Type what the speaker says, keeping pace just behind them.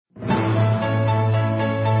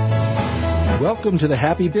Welcome to the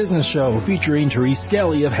Happy Business Show featuring Therese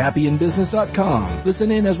Skelly of happyinbusiness.com.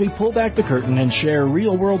 Listen in as we pull back the curtain and share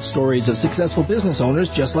real-world stories of successful business owners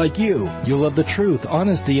just like you. You'll love the truth,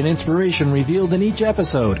 honesty, and inspiration revealed in each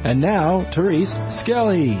episode. And now, Therese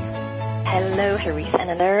Skelly. Hello, Therese,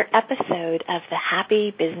 and another episode of the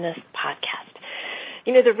Happy Business Podcast.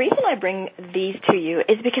 You know, the reason I bring these to you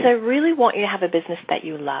is because I really want you to have a business that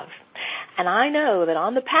you love. And I know that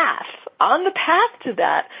on the path to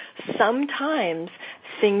that, sometimes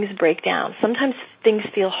things break down. Sometimes things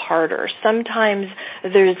feel harder. Sometimes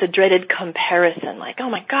there's a dreaded comparison, like, oh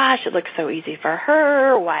my gosh, it looks so easy for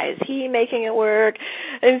her. Why is he making it work?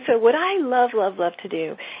 And so what I love to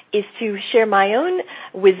do is to share my own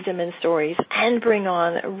wisdom and stories and bring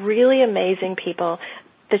on really amazing people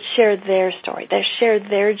that share their story, that share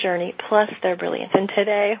their journey, plus their brilliance. And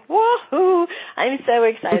today, woohoo, I'm so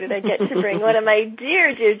excited I get to bring one of my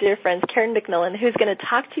dear friends, Karen McMillan, who's going to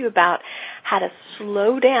talk to you about how to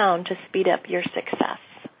slow down to speed up your success.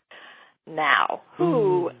 Now,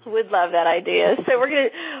 who would love that idea? So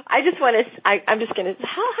I'm just going to,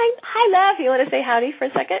 hi, love, you want to say howdy for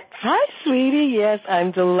a second? Hi, sweetie. Yes,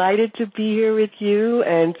 I'm delighted to be here with you,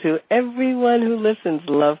 and to everyone who listens,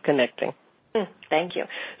 love connecting. Thank you.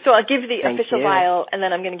 So I'll give the official bio, and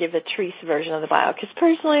then I'm going to give the Therese version of the bio, because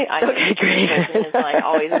personally, I think the Therese version is like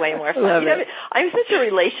always way more fun. I'm such a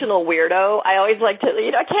relational weirdo. I always like to,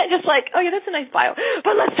 I can't just like, oh yeah, that's a nice bio,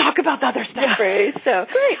 but let's talk about the other stuff, Therese.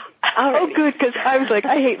 So great. Oh, good, because I was like,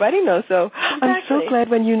 I hate writing those, so exactly. I'm so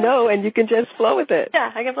glad when you know and you can just flow with it.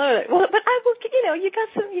 Yeah, I can flow with it. Well, but I will,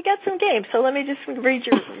 you got some game, so let me just read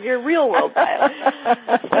your real world bio.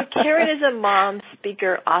 So Karen is a mom,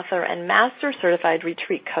 speaker, author, and master certified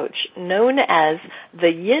retreat coach known as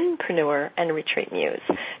the Yinpreneur and Retreat Muse.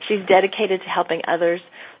 She's dedicated to helping others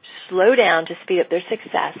slow down to speed up their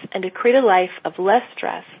success and to create a life of less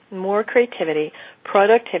stress, more creativity,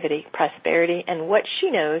 productivity, prosperity, and what she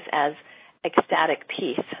knows as ecstatic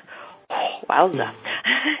peace. Oh, wowza.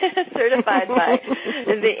 Certified by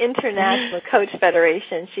the International Coach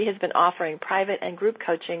Federation, she has been offering private and group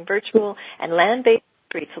coaching, virtual and land-based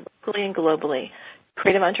retreats locally and globally,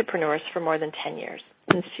 creative entrepreneurs for more than 10 years.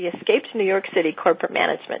 Since she escaped New York City corporate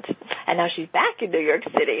management, and now she's back in New York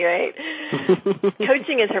City, right?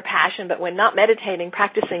 Coaching is her passion, but when not meditating,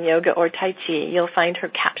 practicing yoga or Tai Chi, you'll find her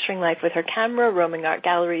capturing life with her camera, roaming art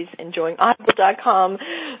galleries, enjoying audible.com,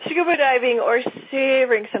 scuba diving, or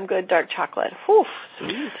savoring some good dark chocolate. Whew,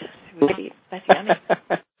 sweet. That's yummy.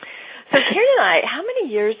 So Karen and I, how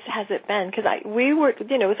many years has it been? Because we were,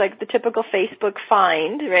 it was like the typical Facebook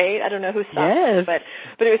find, right? I don't know who saw it, but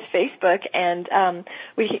it was Facebook, and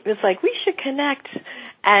it was like, we should connect.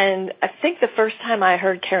 And I think the first time I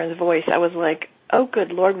heard Karen's voice, I was like, oh,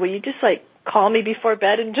 good Lord, will you just like call me before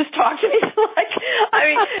bed and just talk to me?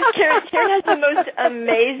 Karen has the most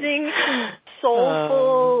amazing,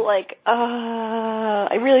 soulful,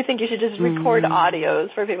 I really think you should just record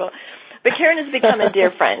audios for people. But Karen has become a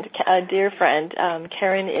dear friend.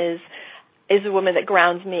 Karen is a woman that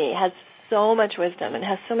grounds me, has so much wisdom and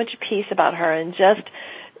has so much peace about her, and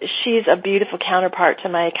she's a beautiful counterpart to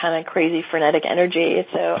my kind of crazy frenetic energy.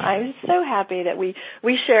 So I'm so happy that we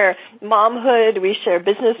share momhood, we share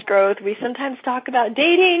business growth, we sometimes talk about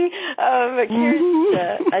dating.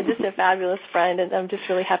 Karen's just a fabulous friend, and I'm just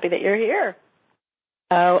really happy that you're here.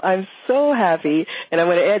 Oh, I'm so happy. And I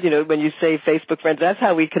want to add, when you say Facebook friends, that's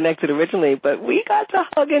how we connected originally, but we got to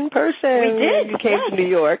hug in person. We did. You came to New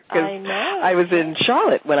York. I know. I was in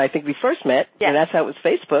Charlotte when I think we first met, and that's how it was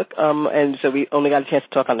Facebook. And so we only got a chance to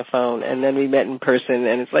talk on the phone, and then we met in person,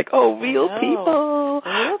 and it's like, oh, real people,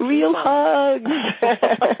 real hugs.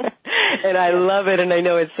 And I love it, and I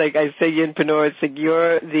know it's like, I say Yinpreneur, it's like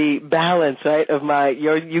you're the balance, right, of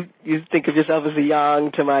you think of yourself as a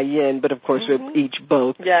yang to my yin, but of course we're each both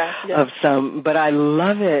of some. But I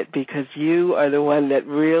love it because you are the one that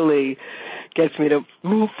really gets me to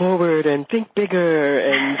move forward and think bigger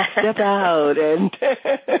and step out and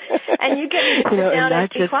you get me to sit down and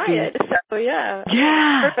be quiet.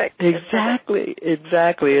 Perfect. Exactly.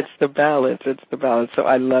 It's the balance. So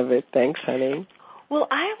I love it. Thanks, honey. Well,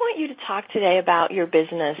 I want you to talk today about your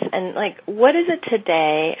business and what is it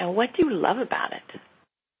today and what do you love about it?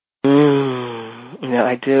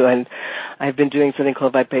 I do, and I've been doing something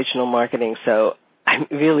called vibrational marketing, so I'm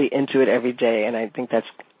really into it every day, and I think that's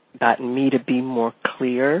gotten me to be more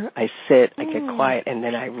clear. I sit, I get quiet, and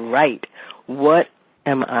then I write. What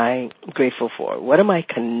am I grateful for? What am I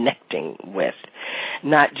connecting with?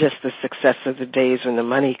 Not just the success of the days when the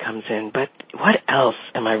money comes in, but what else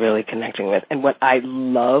am I really connecting with? And what I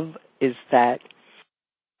love is that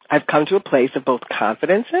I've come to a place of both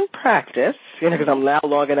confidence and practice, because I'm now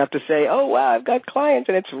long enough to say, oh, wow, I've got clients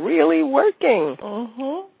and it's really working.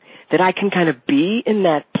 Mm-hmm. That I can kind of be in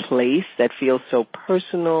that place that feels so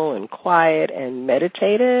personal and quiet and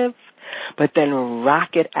meditative, but then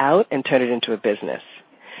rock it out and turn it into a business.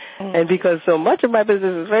 Mm. And because so much of my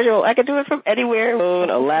business is visual, I can do it from anywhere, phone,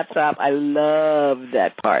 a laptop. I love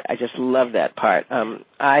that part. I just love that part.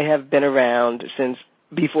 I have been around since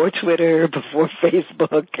before Twitter, before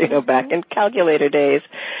Facebook, back in calculator days.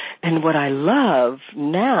 And what I love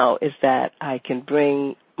now is that I can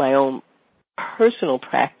bring my own personal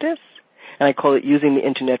practice, and I call it using the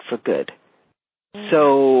internet for good.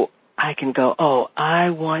 So I can go,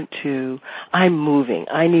 I'm moving.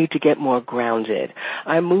 I need to get more grounded.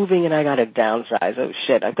 I'm moving and I got to downsize. Oh,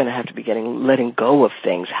 shit, I'm going to have to be letting go of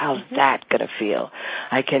things. How's that going to feel?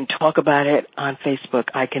 I can talk about it on Facebook.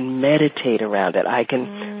 I can meditate around it. I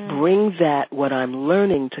can bring what I'm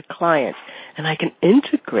learning to clients, and I can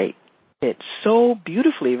integrate it so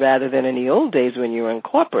beautifully rather than in the old days when you were in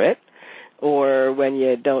corporate, or when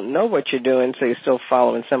you don't know what you're doing, so you're still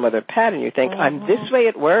following some other pattern. You think, I'm this way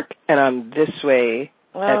at work, and I'm this way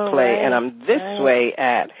at play, and I'm this way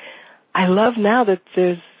at... I love now that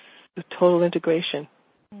there's a total integration.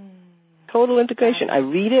 Total integration. I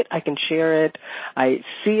read it, I can share it, I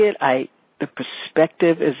see it, the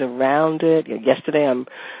perspective is around it. Yesterday I'm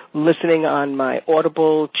listening on my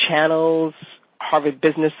Audible channels, Harvard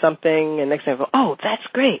Business something, and next thing I go, oh, that's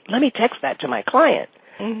great. Let me text that to my client.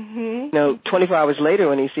 24 hours later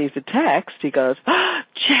when he sees the text, he goes,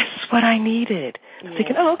 just what I needed. I'm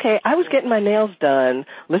thinking, okay, I was getting my nails done,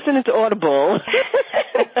 listening to Audible.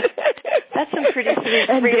 That's some pretty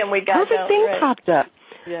sweet freedom we got. Perfect thing popped up.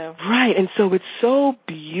 Yeah. Right, and so it's so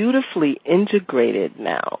beautifully integrated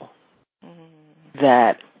now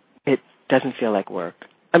that it doesn't feel like work.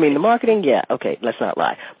 I mean, the marketing, okay, let's not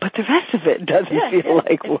lie. But the rest of it doesn't feel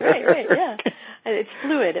like work. Right, yeah. It's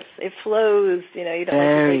fluid. It flows. You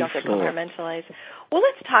don't have to compartmentalize. Well,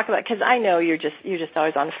 let's talk about, because I know you're just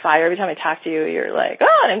always on fire. Every time I talk to you, you're like,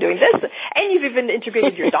 I'm doing this, and you've even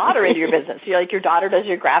integrated your daughter into your business. You're like, your daughter does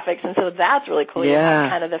your graphics, and so that's really cool. You have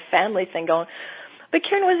kind of the family thing going. But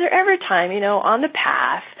Karen, was there ever a time, on the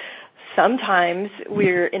path? Sometimes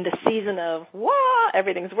we're in the season of,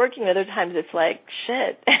 everything's working. Other times it's like,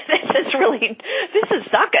 shit, this is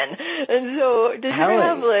sucking. And so did you ever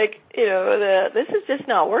have this is just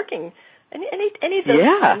not working? Any of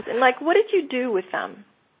those times? And what did you do with them?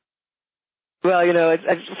 Well,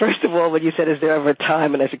 first of all, when you said, is there ever a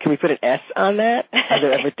time, and I said, can we put an S on that? Are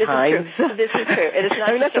there ever times? This is true. It is not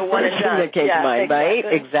that's a one and done. That came to mind, right?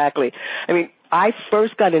 Exactly. I mean, I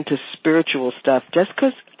first got into spiritual stuff just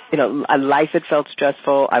because, life had felt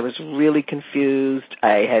stressful. I was really confused.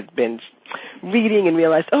 I had been reading and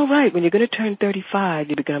realized, when you're going to turn 35,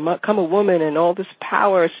 you're going to become a woman and all this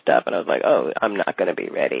power stuff. And I was like, I'm not going to be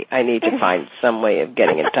ready. I need to find some way of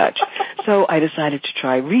getting in touch. So I decided to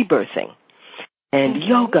try rebirthing and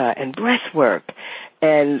yoga and breath work.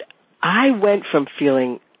 And I went from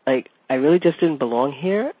feeling like I really just didn't belong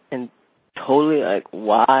here and totally like,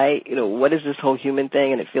 why, what is this whole human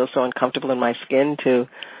thing? And it feels so uncomfortable in my skin to,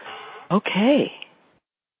 okay,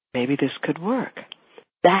 maybe this could work.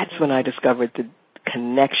 That's when I discovered the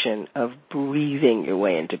connection of breathing your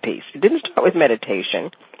way into peace. It didn't start with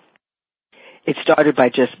meditation. It started by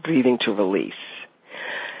just breathing to release.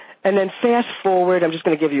 And then fast forward, I'm just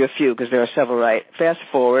going to give you a few because there are several, right? Fast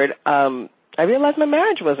forward, I realized my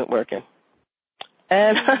marriage wasn't working.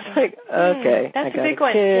 And I was like, okay. That's a big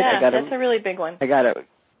one. Yeah, that's a really big one.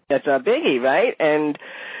 That's a biggie, right? And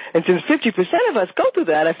since 50% of us go through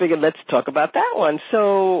that, I figured let's talk about that one.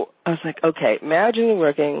 So I was like, okay, marriage isn't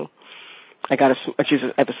working. I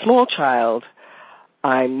have a small child.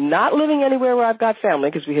 I'm not living anywhere where I've got family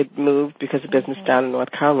because we had moved because of business down in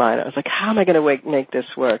North Carolina. I was like, how am I going to make this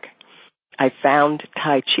work? I found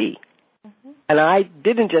Tai Chi. And I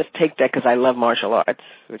didn't just take that because I love martial arts,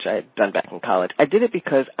 which I had done back in college. I did it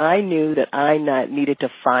because I knew that I needed to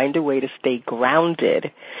find a way to stay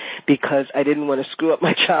grounded because I didn't want to screw up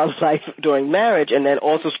my child's life during marriage and then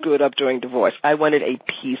also screw it up during divorce. I wanted a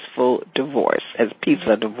peaceful divorce, as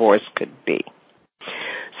peaceful a divorce could be.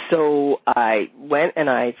 So I went and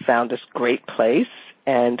I found this great place,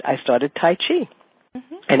 and I started Tai Chi.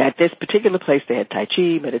 And at this particular place, they had Tai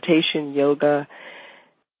Chi, meditation, yoga,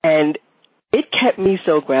 and it kept me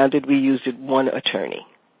so grounded, we used one attorney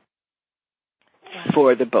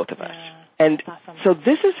for the both of us. And so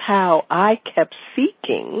this is how I kept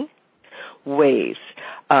seeking ways.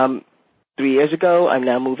 3 years ago, I'm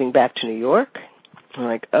now moving back to New York. I'm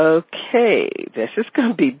like, okay, this is going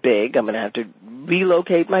to be big. I'm going to have to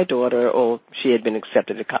relocate my daughter. Or she had been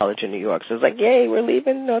accepted to college in New York. So I was like, yay, we're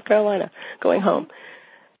leaving North Carolina, going home.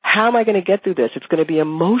 How am I going to get through this? It's going to be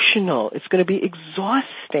emotional. It's going to be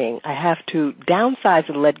exhausting. I have to downsize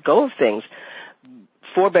and let go of things.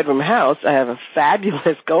 4-bedroom house. I have a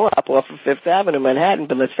fabulous go-up off of Fifth Avenue, Manhattan,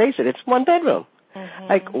 but let's face it, it's 1 bedroom. Mm-hmm.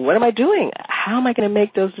 Like, what am I doing? How am I going to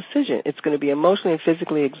make those decisions? It's going to be emotionally and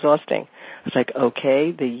physically exhausting. I was like,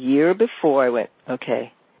 okay, the year before I went,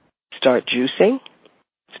 okay, start juicing,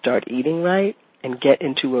 start eating right, and get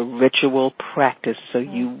into a ritual practice so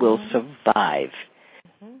you will survive.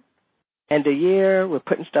 And a year, we're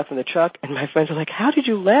putting stuff in the truck, and my friends are like, how did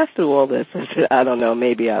you last through all this? I said, I don't know,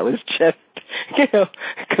 maybe I was just,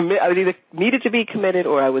 I was either needed to be committed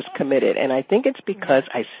or I was committed. And I think it's because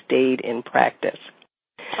I stayed in practice.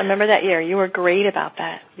 I remember that year. You were great about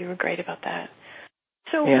that.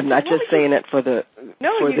 So yeah, I'm not just saying it for the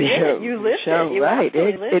you lived show, it. You right?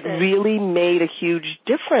 It really made a huge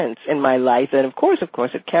difference in my life, and of course,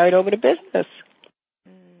 it carried over to business.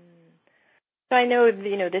 So I know,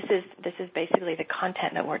 this is basically the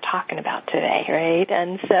content that we're talking about today, right?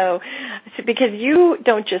 And so because you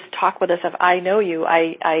don't just talk with us of I know you,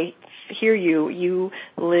 I hear you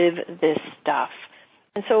live this stuff.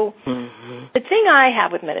 And so the thing I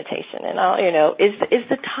have with meditation, and is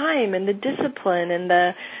the time and the discipline and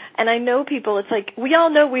I know people. It's like we all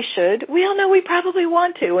know we should, we all know we probably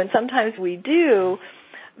want to, and sometimes we do.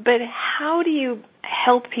 But how do you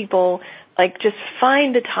help people? Like, just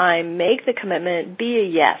find the time, make the commitment, be a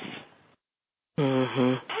yes.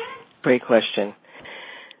 Great question.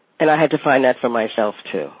 And I had to find that for myself,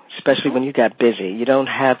 too, especially when you got busy. You don't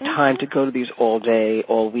have time to go to these all day,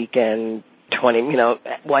 all weekend,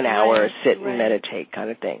 1 hour, sit and meditate kind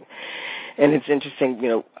of thing. And it's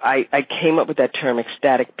interesting, I came up with that term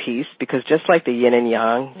ecstatic peace because just like the yin and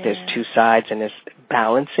yang, there's two sides and there's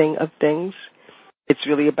balancing of things. It's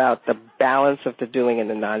really about the balance of the doing and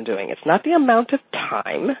the non-doing. It's not the amount of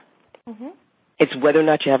time. It's whether or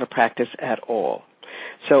not you have a practice at all.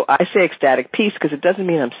 So I say ecstatic peace because it doesn't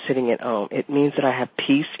mean I'm sitting at home. It means that I have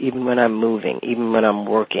peace even when I'm moving, even when I'm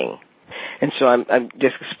working. And so I'm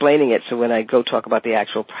just explaining it so when I go talk about the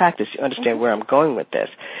actual practice, you understand where I'm going with this.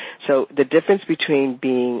 So the difference between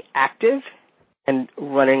being active and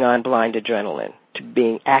running on blind adrenaline to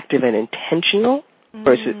being active and intentional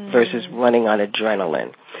versus running on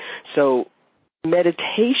adrenaline. So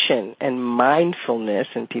meditation and mindfulness,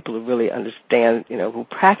 and people who really understand, who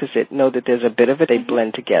practice it, know that there's a bit of it, they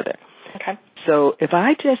blend together. Okay. So if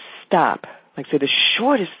I just stop, like say the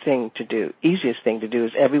shortest thing to do, easiest thing to do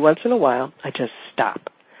is every once in a while, I just stop.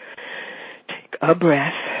 Take a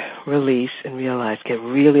breath, release, and realize, get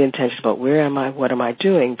really intentional about where am I, what am I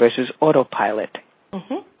doing versus autopilot.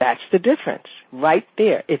 That's the difference right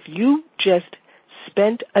there. If you just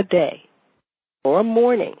spent a day or a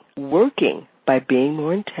morning working by being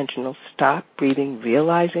more intentional, stop breathing,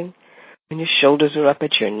 realizing when your shoulders are up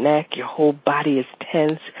at your neck, your whole body is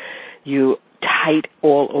tense, you tight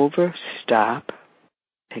all over, stop,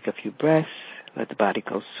 take a few breaths, let the body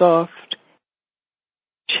go soft,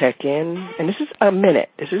 check in, and this is a minute,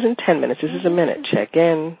 this isn't 10 minutes, this is a minute, check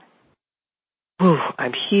in. Whew,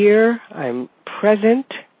 I'm here, I'm present,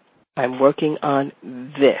 I'm working on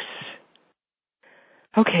this.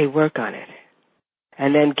 Okay, work on it.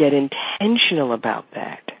 And then get intentional about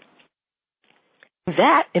that.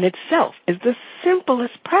 That in itself is the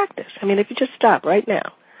simplest practice. I mean, if you just stop right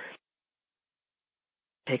now,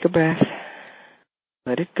 take a breath,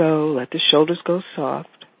 let it go, let the shoulders go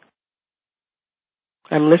soft.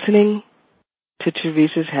 I'm listening to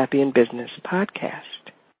Teresa's Happy in Business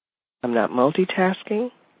podcast. I'm not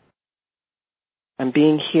multitasking. I'm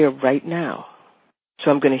being here right now.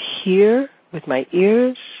 So I'm going to hear with my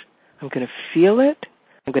ears, I'm going to feel it,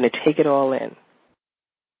 I'm going to take it all in.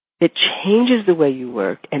 It changes the way you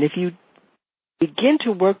work, and if you begin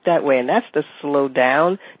to work that way, and that's the slow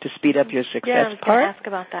down to speed up your success part. Yeah, I was going to ask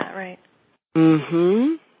about that, right.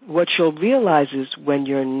 What you'll realize is when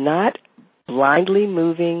you're not blindly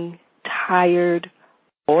moving, tired,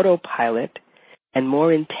 autopilot, and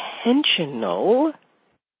more intentional,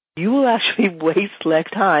 you will actually waste less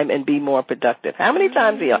time and be more productive. How many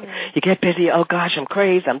times you get busy, oh gosh, I'm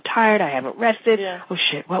crazed, I'm tired, I haven't rested, oh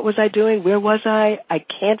shit, what was I doing, where was I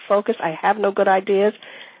can't focus, I have no good ideas.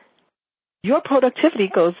 Your productivity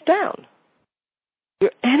goes down.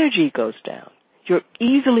 Your energy goes down. You're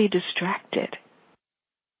easily distracted.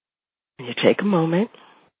 And you take a moment,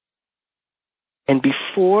 and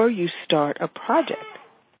before you start a project,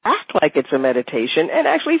 act like it's a meditation and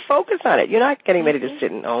actually focus on it. You're not getting ready to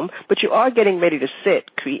sit at home, but you are getting ready to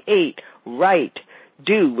sit, create, write,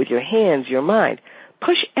 do with your hands, your mind.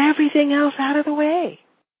 Push everything else out of the way.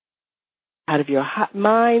 Out of your hot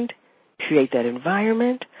mind, create that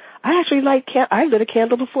environment. I actually I lit a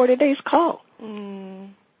candle before today's call.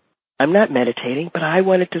 I'm not meditating, but I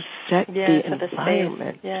wanted to set the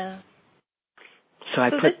environment. So I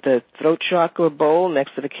put the throat chakra bowl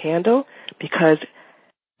next to the candle because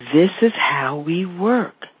this is how we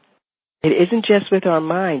work. It isn't just with our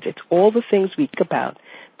minds. It's all the things we think about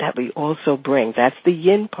that we also bring. That's the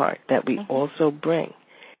yin part that we also bring.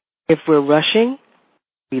 If we're rushing,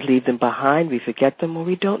 we leave them behind, we forget them, or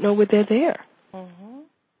we don't know where they're there.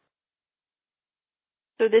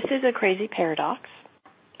 So this is a crazy paradox.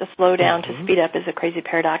 The slow down to speed up is a crazy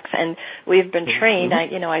paradox, and we've been trained.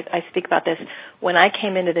 I speak about this. When I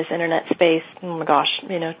came into this internet space,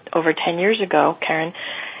 over 10 years ago, Karen,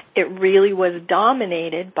 it really was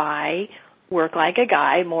dominated by work like a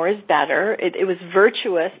guy, more is better. It was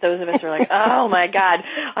virtuous. Those of us were like, oh, my God.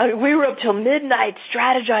 We were up till midnight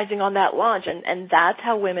strategizing on that launch, and that's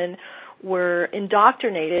how women were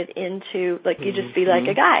indoctrinated into, you just be like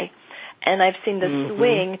a guy. And I've seen the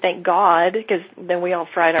swing, thank God, because then we all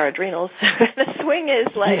fried our adrenals. The swing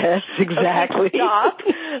is like, yes, exactly. Okay, stop,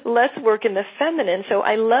 let's work in the feminine. So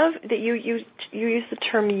I love that you use the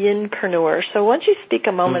term yinpreneur. So why don't you speak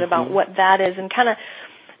a moment about what that is and kind of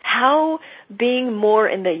how being more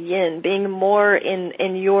in the yin, being more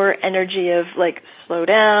in your energy of slow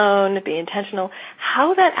down, be intentional,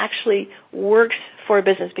 how that actually works for a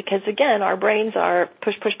business. Because again, our brains are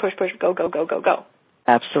push, push, push, push, go, go, go, go, go.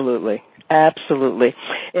 Absolutely.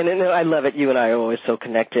 And I love it. You and I are always so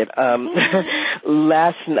connected. And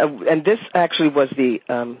this actually was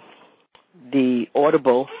the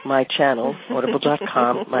Audible, my channel,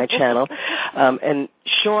 audible.com, my channel, and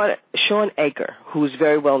Sean Aker, who's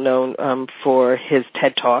very well known for his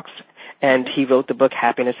TED Talks, and he wrote the book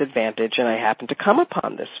Happiness Advantage, and I happened to come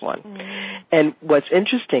upon this one. And what's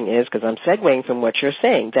interesting is, because I'm segueing from what you're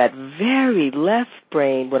saying, that very left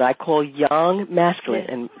brain, what I call yang masculine,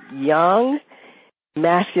 and yang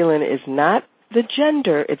masculine is not the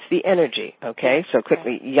gender, it's the energy, okay? So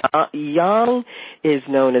quickly, yang is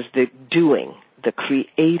known as the doing, the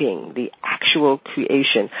creating, the actual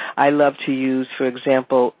creation. I love to use, for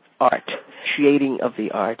example, art, creating of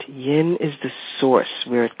the art. Yin is the source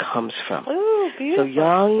where it comes from. Ooh, beautiful. So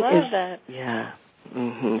yang love that. Yeah.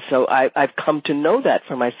 So I've come to know that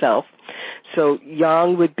for myself. So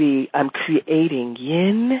yang would be, I'm creating.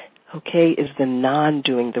 Yin, okay, is the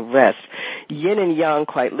non-doing, the rest. Yin and yang,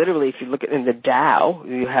 quite literally, if you look at in the Tao,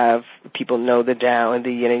 you have, people know the Tao and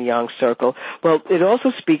the yin and yang circle. Well, it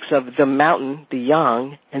also speaks of the mountain, the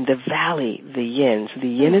yang, and the valley, the yin. So the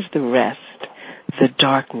yin is the rest, the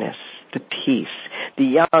darkness, the peace. The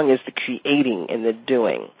yang is the creating and the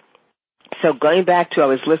doing. So going back to, I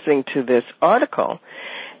was listening to this article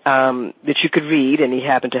that you could read, and he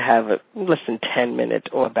happened to have less than 10 minutes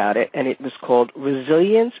about it, and it was called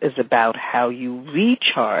Resilience is About How You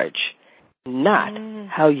Recharge, Not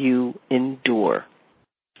How You Endure.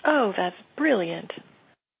 Oh, that's brilliant.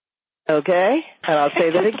 Okay? And I'll say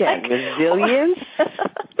that again. Resilience,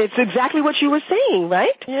 it's exactly what you were saying,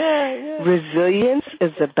 right? Yeah. Resilience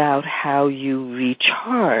is about how you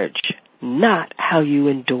recharge, not how you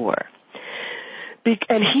endure.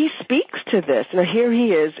 And he speaks to this. Now, here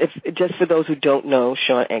he is, just for those who don't know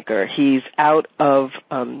Sean Aker, he's out of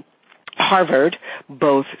Harvard,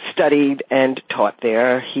 both studied and taught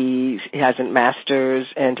there. He has a master's,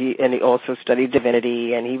 and he also studied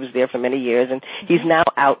divinity, and he was there for many years. And he's now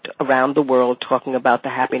out around the world talking about the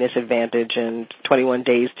Happiness Advantage and 21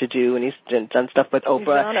 Days to Do, and he's done stuff with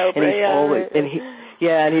Oprah.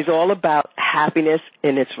 And he's all about happiness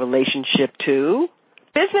in its relationship to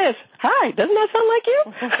business. Hi, doesn't that sound like you?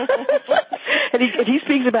 And he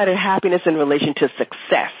speaks about it, happiness in relation to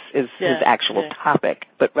success is his actual topic.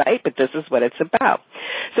 But this is what it's about.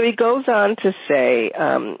 So he goes on to say,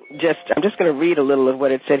 I'm just going to read a little of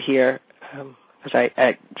what it said here, because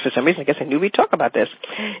I for some reason, I guess I knew we'd talk about this.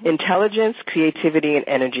 Intelligence, creativity, and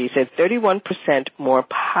energy said 31% more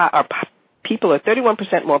people are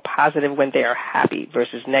 31% more positive when they are happy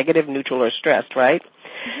versus negative, neutral, or stressed, right?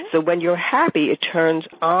 So when you're happy, it turns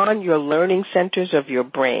on your learning centers of your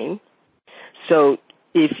brain. So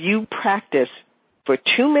if you practice for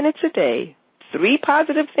 2 minutes a day, 3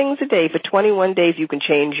 positive things a day for 21 days, you can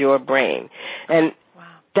change your brain. And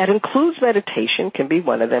that includes meditation, can be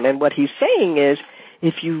one of them. And what he's saying is,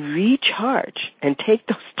 if you recharge and take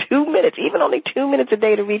those 2 minutes, even only 2 minutes a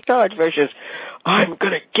day to recharge versus, I'm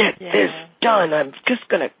going to get this done, I'm just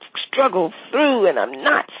going to struggle through and I'm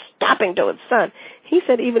not stopping till it's done. He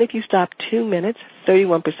said even if you stop 2 minutes,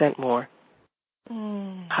 31% more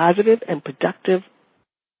positive and productive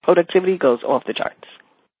productivity goes off the charts.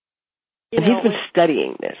 And he's been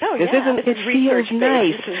studying this. Oh, this yeah. It feels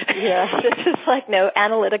nice. This is like,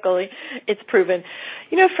 analytically, it's proven.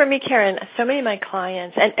 For me, Karen, so many of my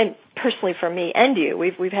clients, and personally for me and you,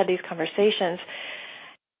 we've had these conversations,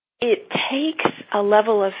 it takes a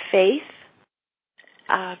level of faith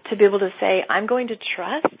to be able to say, I'm going to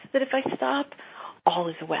trust that if I stop, all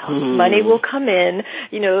is well. Mm. Money will come in.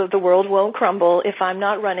 The world won't crumble if I'm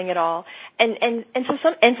not running at all. And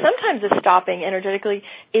sometimes the stopping energetically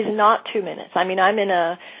is not 2 minutes. I mean, I'm in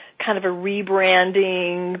a kind of a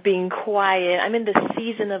rebranding, being quiet. I'm in the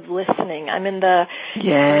season of listening. I'm in the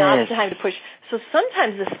not time to push. So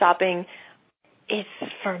sometimes the stopping is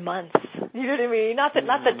for months. You know what I mean? Not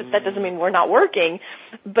that doesn't mean we're not working,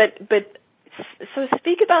 but so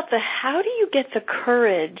speak about how do you get the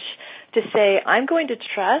courage to say, I'm going to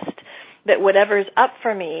trust that whatever's up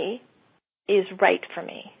for me is right for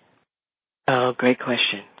me? Oh, great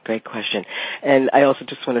question. Great question. And I also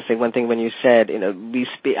just want to say one thing when you said,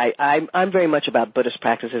 I'm very much about Buddhist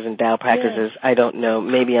practices and Tao practices. Yes. I don't know.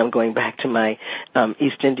 Maybe I'm going back to my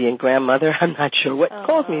East Indian grandmother. I'm not sure what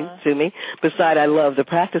calls me to me. Besides, I love the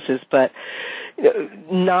practices, but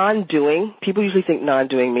non-doing, people usually think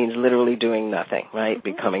non-doing means literally doing nothing, right?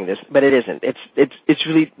 Mm-hmm. Becoming this, but it isn't. It's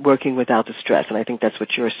really working without the stress, and I think that's what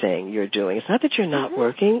you're saying you're doing. It's not that you're not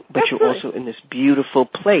working, but you're also in this beautiful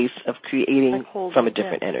place of creating from a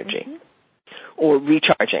different energy or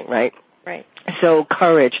recharging, right? Right. So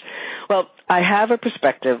courage. Well, I have a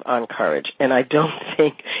perspective on courage, and I don't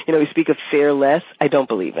think, we speak of fearless. I don't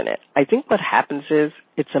believe in it. I think what happens is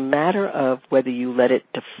it's a matter of whether you let it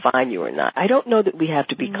define you or not. I don't know that we have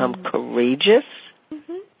to become courageous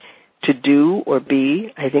to do or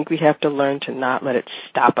be. I think we have to learn to not let it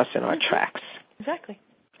stop us in our tracks. Exactly.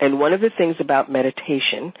 And one of the things about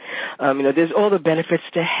meditation, there's all the benefits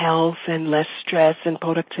to health and less stress and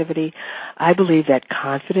productivity. I believe that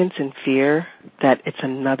confidence and fear, that it's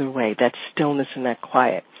another way, that stillness and that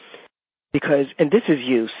quiet. Because, and this is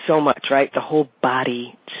you so much, right? The whole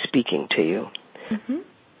body speaking to you. Mm-hmm.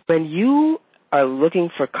 When you are looking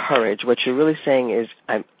for courage, what you're really saying is,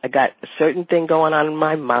 I got a certain thing going on in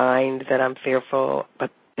my mind that I'm fearful, but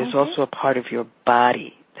there's also a part of your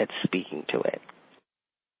body that's speaking to it.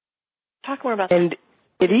 Talk more about that. And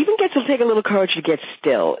it even gets to take a little courage to get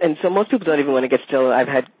still. And so most people don't even want to get still. I've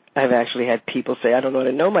actually had people say, I don't know how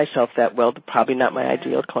to know myself that well. Probably not my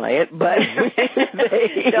ideal client, but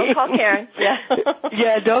don't call Karen.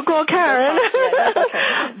 Yeah, don't call Karen.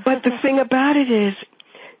 But the thing about it is,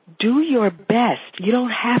 do your best. You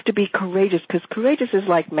don't have to be courageous, because courageous is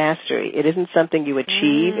like mastery. It isn't something you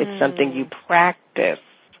achieve. It's something you practice.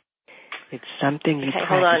 It's something you practice.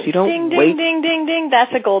 Hold on. You don't ding, wait. Ding, ding, ding, ding.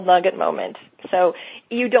 That's a gold nugget moment. So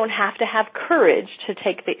you don't have to have courage to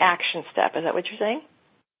take the action step. Is that what you're saying?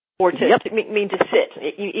 Or to mean to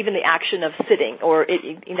sit. Even the action of sitting, or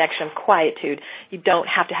in action of quietude. You don't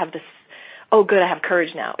have to have this, oh, good, I have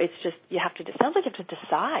courage now. It's just, you have to, it sounds like you have to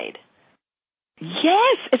decide.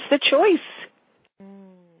 Yes, it's the choice.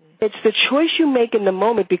 It's the choice you make in the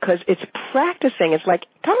moment, because it's practicing. It's like,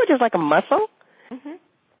 courage is like a muscle. Mm-hmm.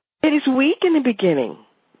 It is weak in the beginning,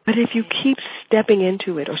 but if you keep stepping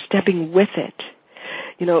into it or stepping with it,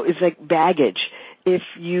 it's like baggage. If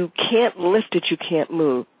you can't lift it, you can't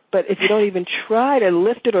move. But if you don't even try to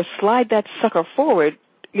lift it or slide that sucker forward,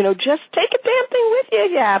 just take a damn thing with you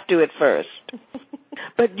if you have to at first.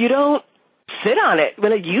 But you don't sit on it,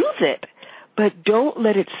 use it. But don't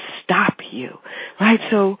let it stop you, right?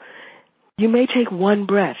 So you may take one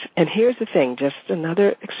breath. And here's the thing, just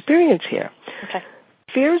another experience here. Okay.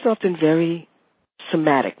 Fear is often very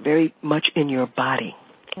somatic, very much in your body.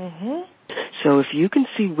 Mm-hmm. So if you can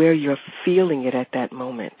see where you're feeling it at that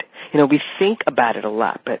moment, we think about it a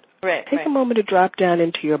lot, but take a moment to drop down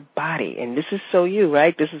into your body. And this is so you,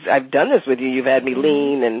 right? I've done this with you. You've had me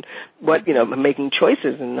lean and making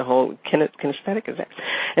choices, and the whole kinesthetic is that.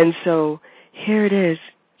 And so here it is.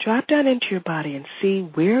 Drop down into your body and see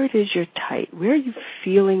where it is you're tight. Where are you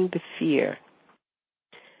feeling the fear?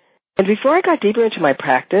 And before I got deeper into my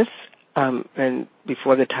practice, and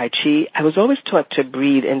before the Tai Chi, I was always taught to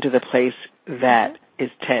breathe into the place that is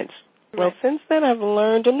tense. Well, since then I've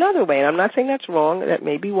learned another way, and I'm not saying that's wrong. That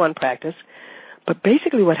may be one practice. But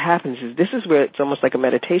basically what happens is, this is where it's almost like a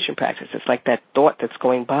meditation practice. It's like that thought that's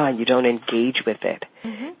going by, and you don't engage with it.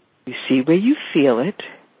 Mm-hmm. You see where you feel it,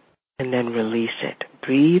 and then release it.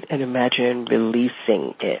 Breathe and imagine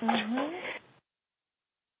releasing it. Mm-hmm.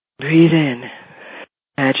 Breathe in.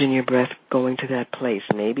 Imagine your breath going to that place,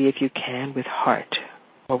 maybe if you can with heart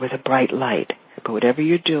or with a bright light. But whatever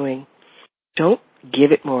you're doing, don't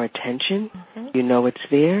give it more attention. Mm-hmm. You know it's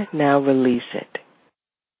there. Now release it.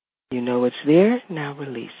 You know it's there, now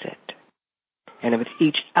release it. And with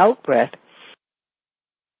each out breath,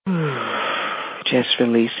 just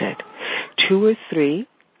release it. 2 or 3,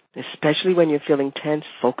 especially when you're feeling tense,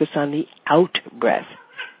 focus on the out breath.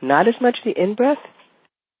 Not as much the in breath,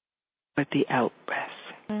 but the out breath.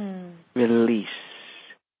 Release.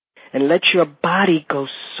 And let your body go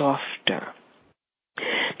softer.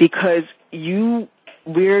 Because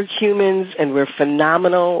we're humans and we're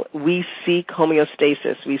phenomenal. We seek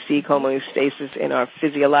homeostasis. We seek homeostasis in our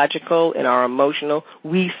physiological, in our emotional.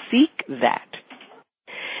 We seek that.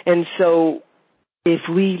 And so if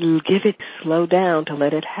we give it, slow down to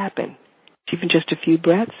let it happen, even just a few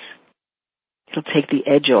breaths, it'll take the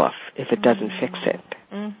edge off if it doesn't fix it.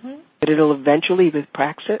 But it'll eventually, with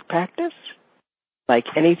practice, like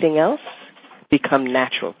anything else, become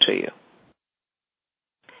natural to you.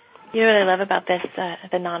 You know what I love about this,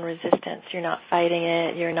 the non-resistance. You're not fighting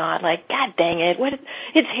it. You're not like, God dang it,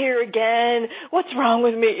 it's here again. What's wrong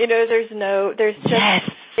with me? You know, there's just, yes.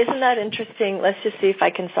 Isn't that interesting? Let's just see if I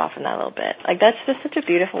can soften that a little bit. Like, that's just such a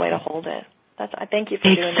beautiful way to hold it. I thank you for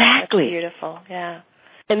doing that. That's beautiful. Yeah.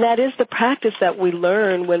 And that is the practice that we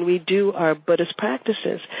learn when we do our Buddhist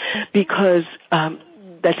practices, because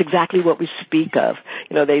that's exactly what we speak of.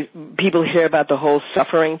 You know, people hear about the whole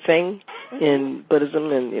suffering thing in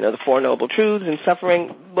Buddhism and, you know, the Four Noble Truths and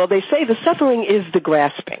suffering. Well, they say the suffering is the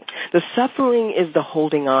grasping. The suffering is the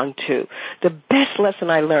holding on to. The best lesson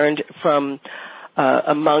I learned from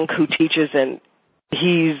a monk who teaches, and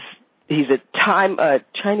he's a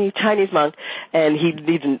Chinese monk, and he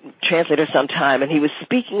needs a translator sometime, and he was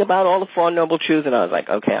speaking about all the Four Noble Truths, and I was like,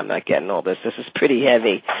 okay, I'm not getting all this. This is pretty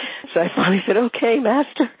heavy. So I finally said, okay,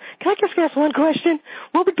 Master, can I just ask one question?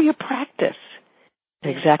 What would be a practice?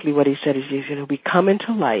 And exactly what he said is, you know, we come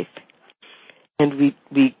into life, and we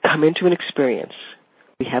come into an experience.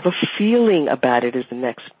 We have a feeling about it as the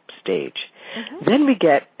next stage. Then we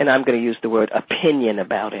get, and I'm going to use the word opinion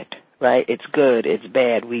about it. Right? It's good, it's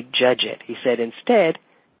bad, we judge it. He said instead,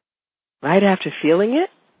 right after feeling it,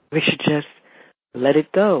 we should just let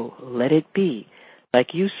it go, let it be.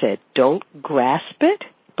 Like you said, don't grasp it,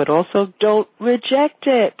 but also don't reject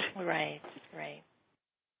it. Right.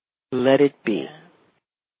 Let it be. Yeah.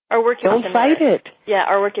 Our work is don't similar. fight it. Yeah,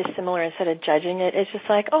 our work is similar. Instead of judging it, it's just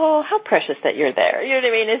like, oh, how precious that you're there. You know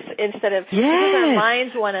what I mean? It's instead of, because our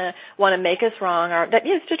minds want to make us wrong, or that,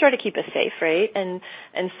 to try to keep us safe, right? And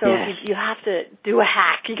so you have to do a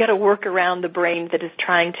hack. You got to work around the brain that is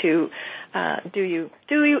trying to do you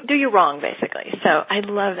wrong, basically. So I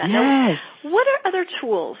love that. Yes. Now, what are other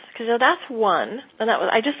tools? Because that's one, and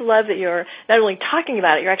I just love that you're not only talking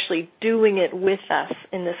about it, you're actually doing it with us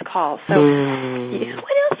in this call. So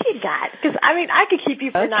what else you got? Because I could keep you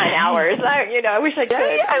for 9 hours. I wish I could.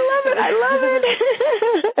 I love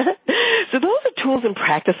it. So those are tools and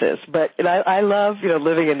practices, but I love,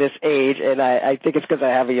 living in this age, and I think it's because I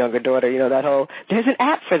have a younger daughter, that whole, there's an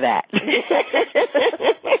app for that.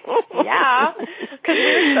 Yeah, because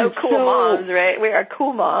we're so cool moms, right? We are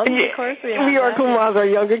cool moms, of course. We are cool moms. Our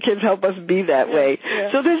younger kids help us be that way.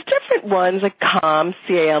 Yeah. So there's different ones, like Calm,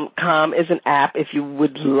 C-A-M. Calm is an app if you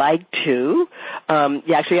would like to.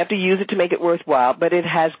 You actually have to use it to make it worthwhile, but it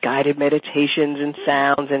has guided meditations and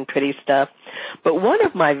sounds and pretty stuff. But one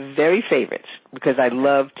of my very favorites, because I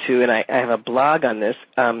love to, and I have a blog on this,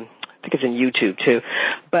 I think it's in YouTube too,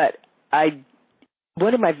 but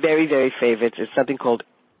one of my very, very favorites is something called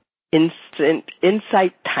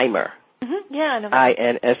Insight Timer. Mm-hmm. Yeah, I know.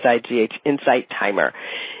 INSIGH, Insight Timer.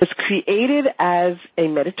 It's created as a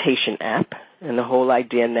meditation app, and the whole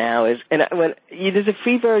idea now is, there's a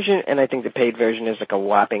free version, and I think the paid version is like a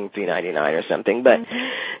whopping $3.99 or something, but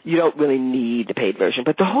you don't really need the paid version.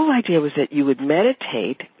 But the whole idea was that you would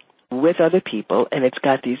meditate with other people, and it's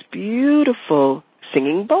got these beautiful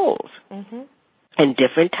singing bowls. Mm-hmm. And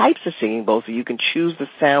different types of singing bowls, so you can choose the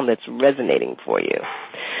sound that's resonating for you.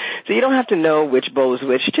 So you don't have to know which bowl is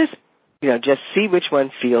which. Just see which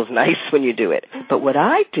one feels nice when you do it. But what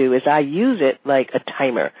I do is I use it like a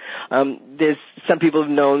timer. There's some people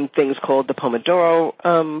have known things called the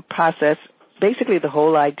Pomodoro process. Basically, the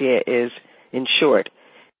whole idea is, in short,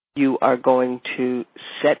 you are going to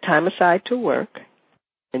set time aside to work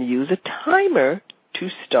and use a timer to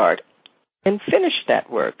start and finish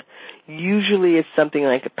that work. Usually it's something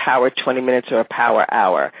like a power 20 minutes or a power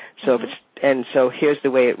hour. So so here's the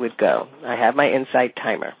way it would go. I have my Insight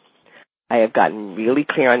Timer. I have gotten really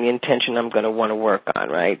clear on the intention I'm going to want to work on,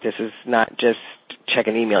 right? This is not just check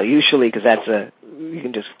an email usually, because you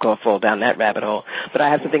can just fall down that rabbit hole. But I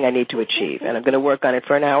have something I need to achieve, and I'm going to work on it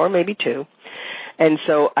for an hour, maybe 2. And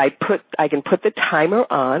so I can put the timer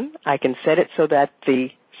on. I can set it so that the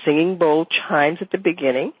singing bowl chimes at the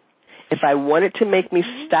beginning. If I want it to make me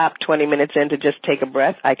stop 20 minutes in to just take a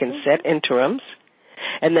breath, I can set interims.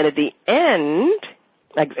 And then at the end,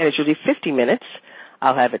 and it's usually 50 minutes,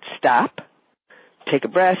 I'll have it stop, take a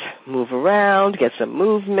breath, move around, get some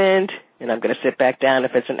movement, and I'm going to sit back down.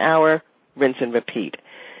 If it's an hour, rinse and repeat.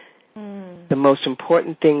 The most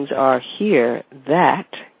important things are here that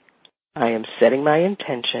I am setting my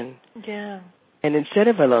intention. Yeah. And instead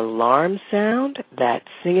of an alarm sound, that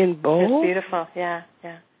singing bowl. It's beautiful. Yeah,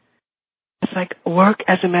 yeah. It's like work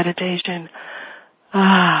as a meditation.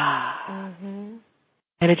 Mm-hmm.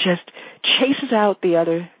 And it just chases out the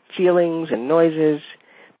other feelings and noises.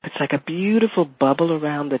 It's like a beautiful bubble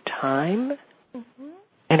around the time. Mm-hmm.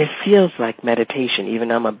 And it feels like meditation, even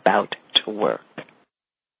though I'm about to work.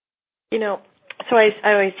 You know, so I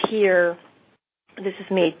always hear, this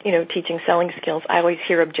is me, teaching selling skills, I always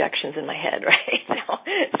hear objections in my head, right?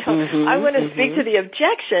 So I want to speak to the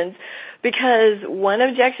objections, because one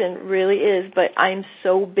objection really is, but I'm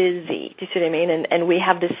so busy. Do you see what I mean? And we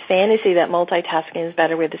have this fantasy that multitasking is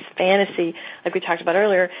better. We have this fantasy, like we talked about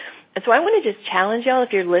earlier. And so I want to just challenge y'all,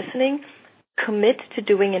 if you're listening, commit to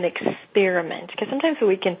doing an experiment, because sometimes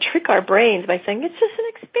we can trick our brains by saying it's just an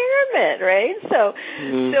experiment, right? So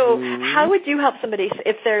how would you help somebody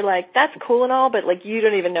if they're like, that's cool and all, but like you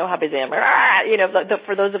don't even know how busy I am,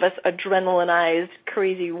 for those of us adrenalinized,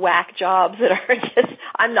 crazy whack jobs that are just,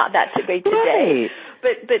 I'm not that great today.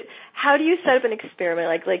 Right. But how do you set up an experiment?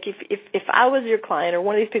 Like if I was your client, or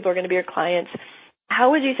one of these people are going to be your clients,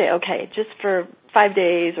 how would you say, okay, just for 5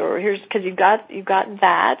 days, or here's, because you've got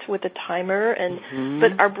that with a timer, and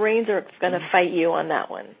but our brains are going to fight you on that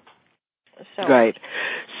one. So. Right.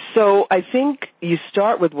 So I think you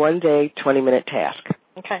start with 1 day, 20-minute task.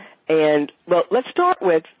 Okay. And, well, let's start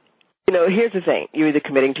with, here's the thing. You're either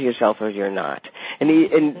committing to yourself or you're not.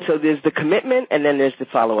 And so there's the commitment, and then there's the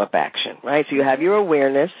follow-up action, right? So you have your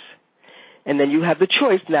awareness, and then you have the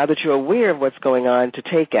choice, now that you're aware of what's going on, to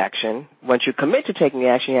take action. Once you commit to taking the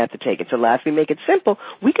action, you have to take it. So last, we make it simple.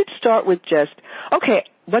 We could start with just, okay,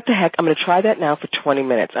 what the heck, I'm going to try that now for 20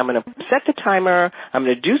 minutes. I'm going to set the timer. I'm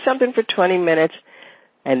going to do something for 20 minutes.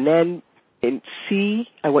 And then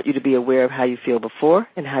I want you to be aware of how you feel before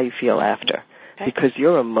and how you feel after. Okay. Because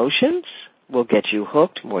your emotions will get you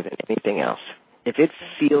hooked more than anything else. If it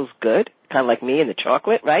feels good, kind of like me and the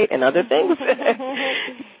chocolate, right, and other things,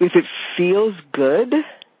 if it feels good,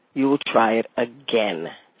 you will try it again.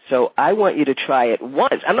 So I want you to try it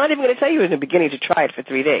once. I'm not even going to tell you in the beginning to try it for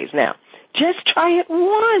 3 days. Now, just try it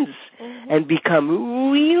once and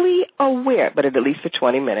become really aware, but at least for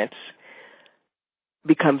 20 minutes.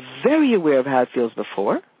 Become very aware of how it feels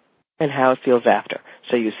before and how it feels after.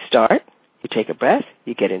 So you start, you take a breath,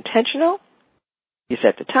 you get intentional, you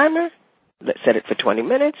set the timer, let's set it for 20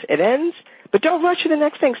 minutes, it ends, but don't rush to the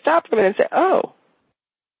next thing. Stop for a minute and say, oh,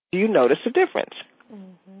 do you notice a difference?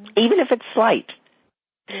 Even if it's slight.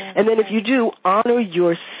 Yeah, and then if you do, honor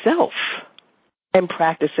yourself and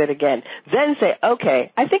practice it again. Then say,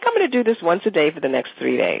 okay, I think I'm going to do this once a day for the next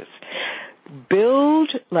 3 days.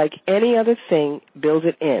 Build, like any other thing, build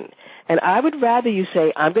it in. And I would rather you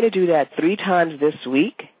say, I'm going to do that 3 times this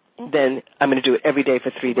week, then I'm going to do it every day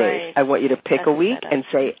for 3 days. Right. I want you to pick a week and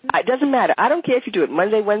say, it doesn't matter. I don't care if you do it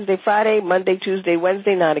Monday, Wednesday, Friday, Monday, Tuesday,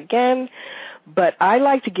 Wednesday, not again. But I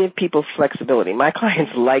like to give people flexibility. My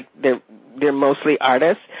clients they're mostly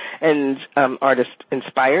artists and artist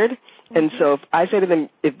inspired. And so if I say to them,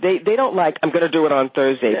 if they don't like, I'm going to do it on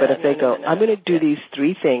Thursday, but if they go, I'm going to do these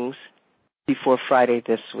 3 things before Friday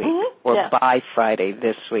this week or by Friday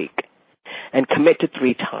this week, and commit to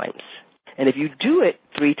 3 times. And if you do it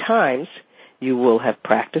 3 times, you will have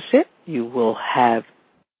practiced it. You will have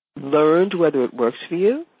learned whether it works for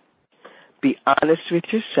you. Be honest with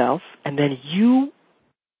yourself, and then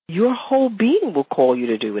your whole being will call you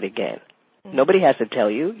to do it again. Nobody has to tell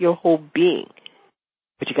you, your whole being.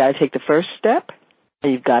 But you got to take the first step,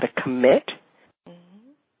 and you've got to commit,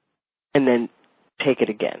 and then take it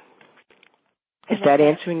again. Is that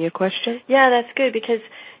answering your question? Yeah, that's good, because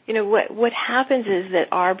what happens is that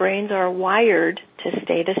our brains are wired to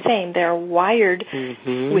stay the same. They're wired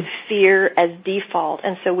with fear as default.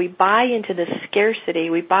 And so we buy into the scarcity.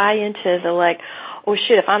 We buy into the oh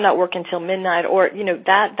shit, if I'm not working till midnight, or,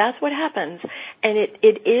 that's what happens. And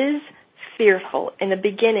it is fearful in the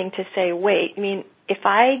beginning to say, wait, if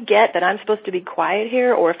I get that I'm supposed to be quiet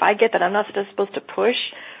here, or if I get that I'm not supposed to push,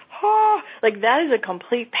 that is a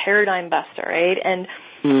complete paradigm buster, right? And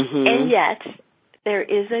yet, there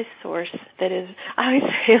is a source that is, I always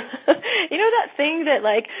say, you know that thing that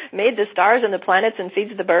like made the stars and the planets and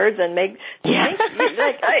feeds the birds and like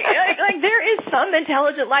there is some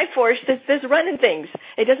intelligent life force that's running things.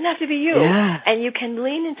 It doesn't have to be you. Yeah. And you can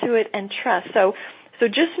lean into it and trust. So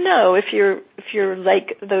just know if you're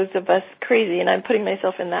like those of us crazy, and I'm putting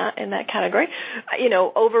myself in that category,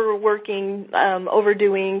 overworking,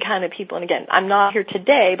 overdoing kind of people. And again, I'm not here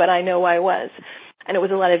today, but I know I was. And it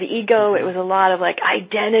was a lot of ego. It was a lot of like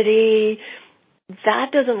identity.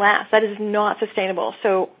 That doesn't last. That is not sustainable.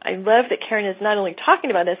 So I love that Karen is not only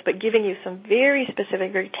talking about this, but giving you some very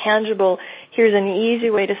specific, very tangible, here's an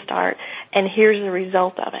easy way to start, and here's the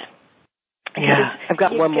result of it. Yeah, I've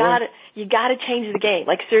got one more. You got to change the game.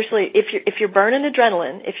 Like seriously, if you're burning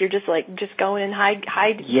adrenaline, if you're just going and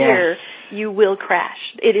hide here, you will crash.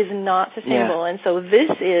 It is not sustainable. And so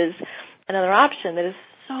this is another option that is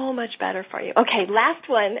so much better for you. Okay, last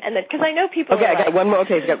one, and then because I know people. Okay, I got one more.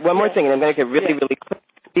 Okay, I got one more thing, and I'm going to get really quick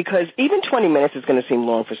because even 20 minutes is going to seem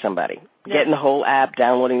long for somebody. Yeah. Getting the whole app,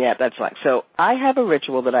 downloading the app, that's like. So I have a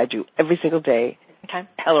ritual that I do every single day. Okay.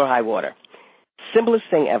 Hell or high water. Simplest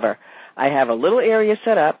thing ever. I have a little area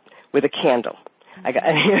set up with a candle.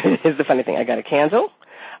 Here's the funny thing. I got a candle.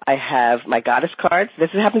 I have my goddess cards. This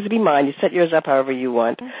happens to be mine. You set yours up however you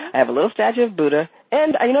want. I have a little statue of Buddha.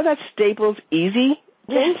 And you know that Staples Easy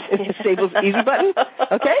thing? It's the Staples Easy button.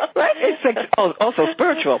 Okay? Right? It's like also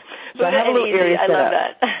spiritual. So I have a little area set up. I love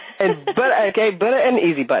that. And Buddha and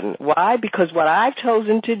Easy button. Why? Because what I've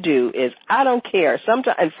chosen to do is I don't care.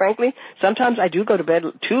 And frankly, sometimes I do go to bed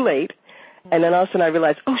too late. And then all of a sudden I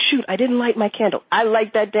realize, oh, shoot, I didn't light my candle. I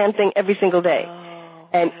light that damn thing every single day.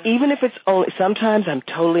 And even if it's only, sometimes I'm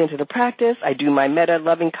totally into the practice. I do my metta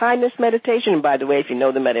loving kindness meditation. And by the way, if you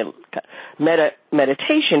know the metta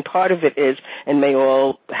meditation, part of it is, and may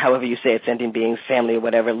all, however you say it, sentient beings, family or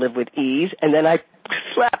whatever, live with ease. And then I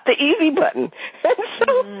slap the easy button. And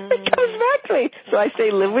so it comes back to me. So I say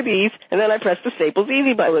live with ease, and then I press the Staples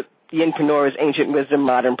Easy button with Yinpenora's Ancient Wisdom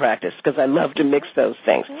Modern Practice, because I love to mix those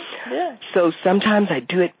things. Yeah. So sometimes I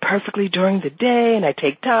do it perfectly during the day, and I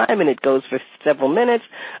take time, and it goes for several minutes.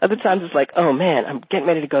 Other times it's like, oh, man, I'm getting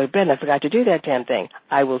ready to go to bed, and I forgot to do that damn thing.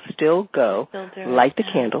 I will still go, light the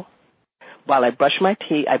candle. While I brush my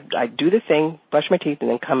teeth, I do the thing, brush my teeth, and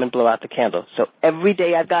then come and blow out the candle. So every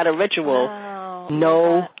day I've got a ritual,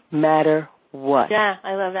 no matter what. Yeah,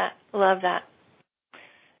 I love that. Love that.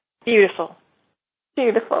 Beautiful.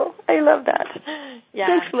 Beautiful. I love that. Yeah.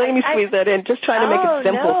 Just let me squeeze that in. Just trying to make it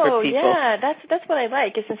simple for people. Yeah, that's what I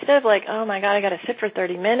like. Is instead of like, oh my God, I got to sit for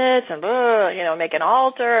 30 minutes and make an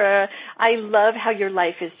altar. I love how your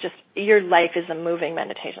life is a moving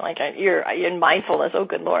meditation. Like you're in mindfulness. Oh,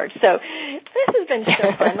 good Lord. So this has been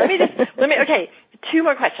so fun. Okay, 2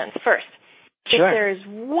 more questions. First, sure. If there's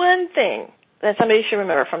one thing that somebody should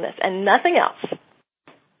remember from this and nothing else,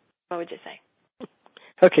 what would you say?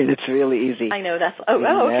 Okay, that's really easy. I know that's.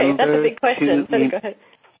 Okay, that's a big question. Go ahead.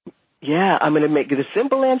 Yeah, I'm going to make the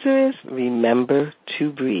simple answer is remember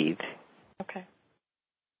to breathe. Okay.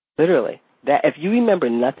 Literally, that if you remember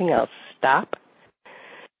nothing else, stop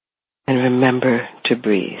and remember to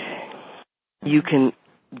breathe. You can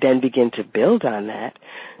then begin to build on that.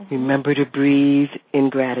 Remember to breathe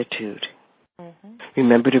in gratitude.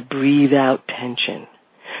 Remember to breathe out tension.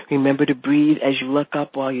 Remember to breathe as you look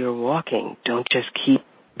up while you're walking. Don't just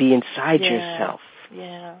be inside yourself.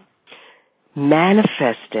 Yeah.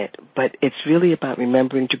 Manifest it, but it's really about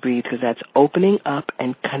remembering to breathe because that's opening up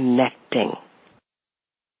and connecting.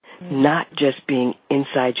 Not just being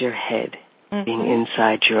inside your head, being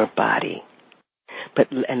inside your body.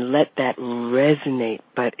 And let that resonate.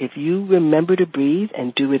 But if you remember to breathe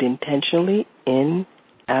and do it intentionally, in,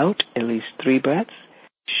 out, at least 3 breaths,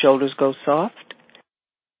 shoulders go soft.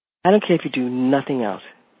 I don't care if you do nothing else.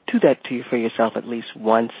 Do that for yourself at least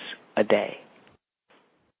once a day.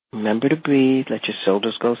 Remember to breathe. Let your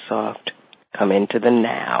shoulders go soft. Come into the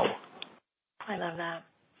now. I love that.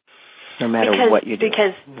 No matter what you do.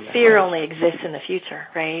 Because fear only exists in the future,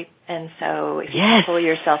 right? And so if you pull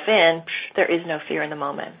yourself in, there is no fear in the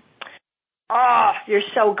moment. Oh, you're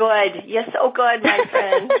so good. You're so good, my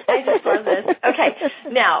friend. I just love this.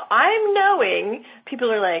 Okay. Now, I'm knowing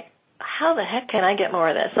people are like, how the heck can I get more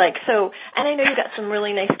of this? And I know you got some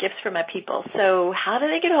really nice gifts for my people. So how do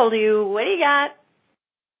they get hold of you? What do you got?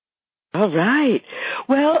 All right.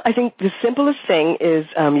 Well, I think the simplest thing is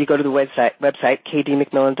you go to the website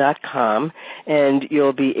kdmcmillan.com, and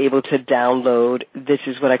you'll be able to download, this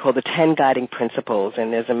is what I call the 10 guiding principles,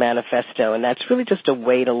 and there's a manifesto, and that's really just a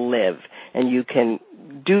way to live, and you can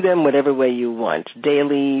do them whatever way you want,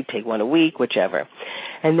 daily, take one a week, whichever.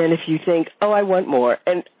 And then if you think, oh, I want more,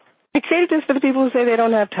 and I created this for the people who say they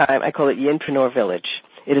don't have time. I call it Yinpreneur Village.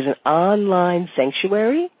 It is an online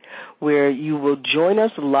sanctuary where you will join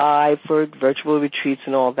us live for virtual retreats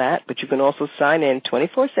and all that, but you can also sign in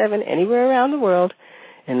 24/7 anywhere around the world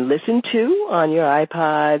and listen to, on your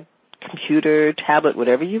iPod, computer, tablet,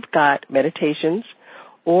 whatever you've got, meditations,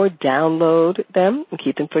 or download them and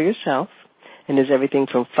keep them for yourself. And there's everything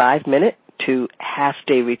from 5-minute to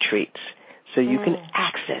half-day retreats. So you can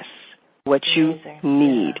access what you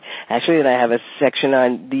need. Yeah. Actually, I have a section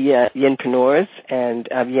on the Yinpreneurs and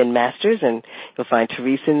Yin Masters, and you'll find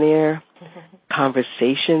Therese in there.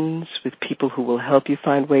 Conversations with people who will help you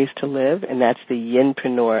find ways to live, and that's the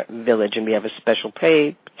Yinpreneur Village. And we have a special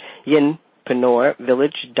page,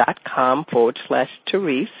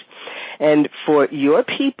 yinpreneurvillage.com/Therese. And for your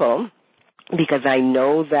people, because I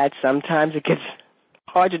know that sometimes it gets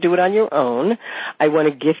hard to do it on your own, I want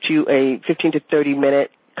to gift you a 15 to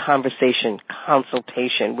 30-minute consultation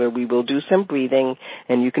where we will do some breathing,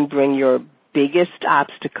 and you can bring your biggest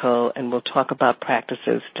obstacle, and we'll talk about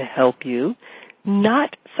practices to help you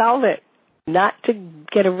not solve it, not to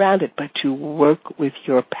get around it, but to work with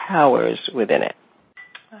your powers within it.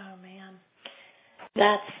 Oh, man.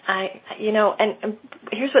 And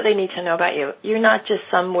here's what they need to know about you. You're not just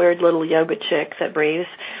some weird little yoga chick that breathes.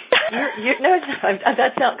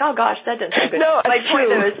 That's not, oh gosh, that doesn't sound good. No, my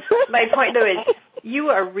point though is you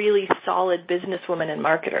are a really solid businesswoman and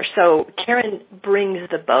marketer. So Karen brings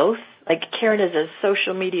the both. Like Karen is a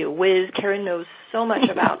social media whiz. Karen knows so much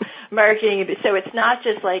about marketing. So it's not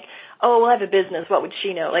just like, oh, we'll have a business. What would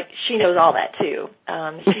she know? Like she knows all that too.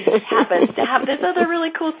 She just happens to have this other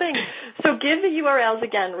really cool thing. So give the URLs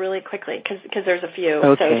again really quickly because there's a few.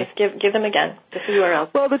 Okay. So just give them again. Just the URLs.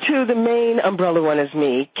 Well, the main umbrella one is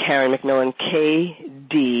me, Karen McMillan,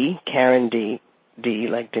 Karen D,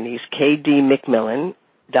 like Denise,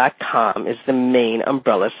 KDMcMillan.com is the main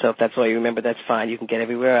umbrella. So if that's all you remember, that's fine. You can get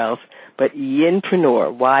everywhere else. But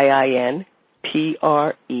Yinpreneur,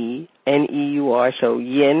 YINPRENEUR, so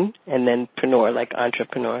Yin and then preneur, like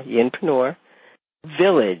entrepreneur,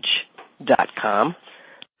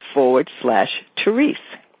 yinpreneurvillage.com/Therese.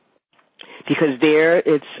 Because there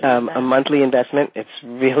it's a monthly investment. It's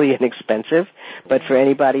really inexpensive. But for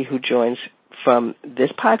anybody who joins from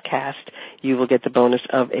this podcast, you will get the bonus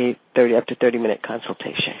of a up to 30-minute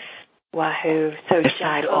consultation. Wahoo. So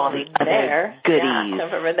beside all the other goodies. Yeah,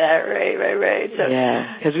 over there. Right. So,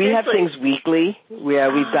 yeah, because we have things weekly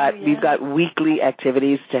where we've got weekly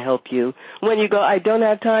activities to help you. When you go, I don't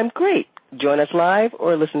have time, great. Join us live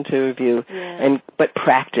or listen to a review. Yeah. But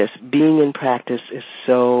practice, being in practice is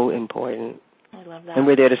so important. I love that. And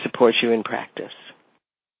we're there to support you in practice.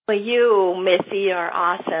 Well, you, Missy, are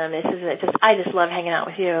awesome. I just love hanging out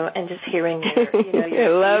with you and just hearing your I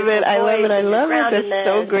love it. That's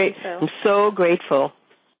so great. I'm so grateful.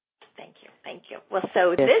 Thank you. Well,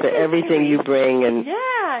 so this for is everything you bring and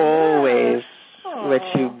always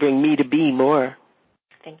let you bring me to be more.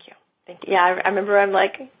 Thank you. Yeah, I remember I'm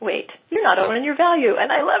like, wait, you're not owning your value,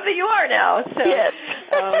 and I love that you are now. So, yes.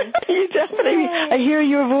 You definitely, I hear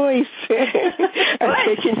your voice. I'm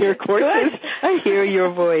taking your courses. I hear your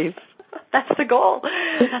voice. That's the goal.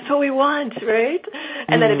 That's what we want, right?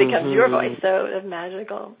 And then it becomes your voice, so it's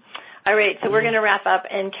magical. All right, so we're going to wrap up,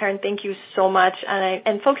 and Karen, thank you so much.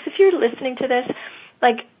 And folks, if you're listening to this,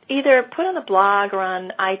 like, either put on the blog or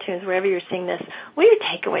on iTunes, wherever you're seeing this, what your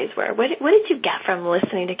takeaways were. What did you get from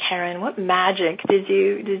listening to Karen? What magic did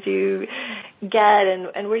you get,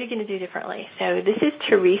 and what are you going to do differently? So this is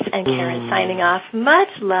Therese and Karen signing off. Much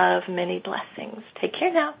love, many blessings. Take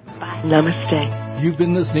care now. Bye. Namaste. You've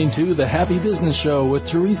been listening to The Happy Business Show with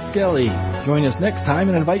Therese Skelly. Join us next time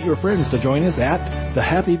and invite your friends to join us at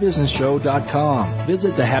thehappybusinessshow.com.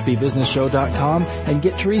 Visit thehappybusinessshow.com and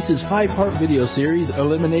get Therese's 5-part video series,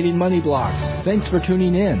 Eliminating Money Blocks. Thanks for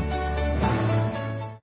tuning in.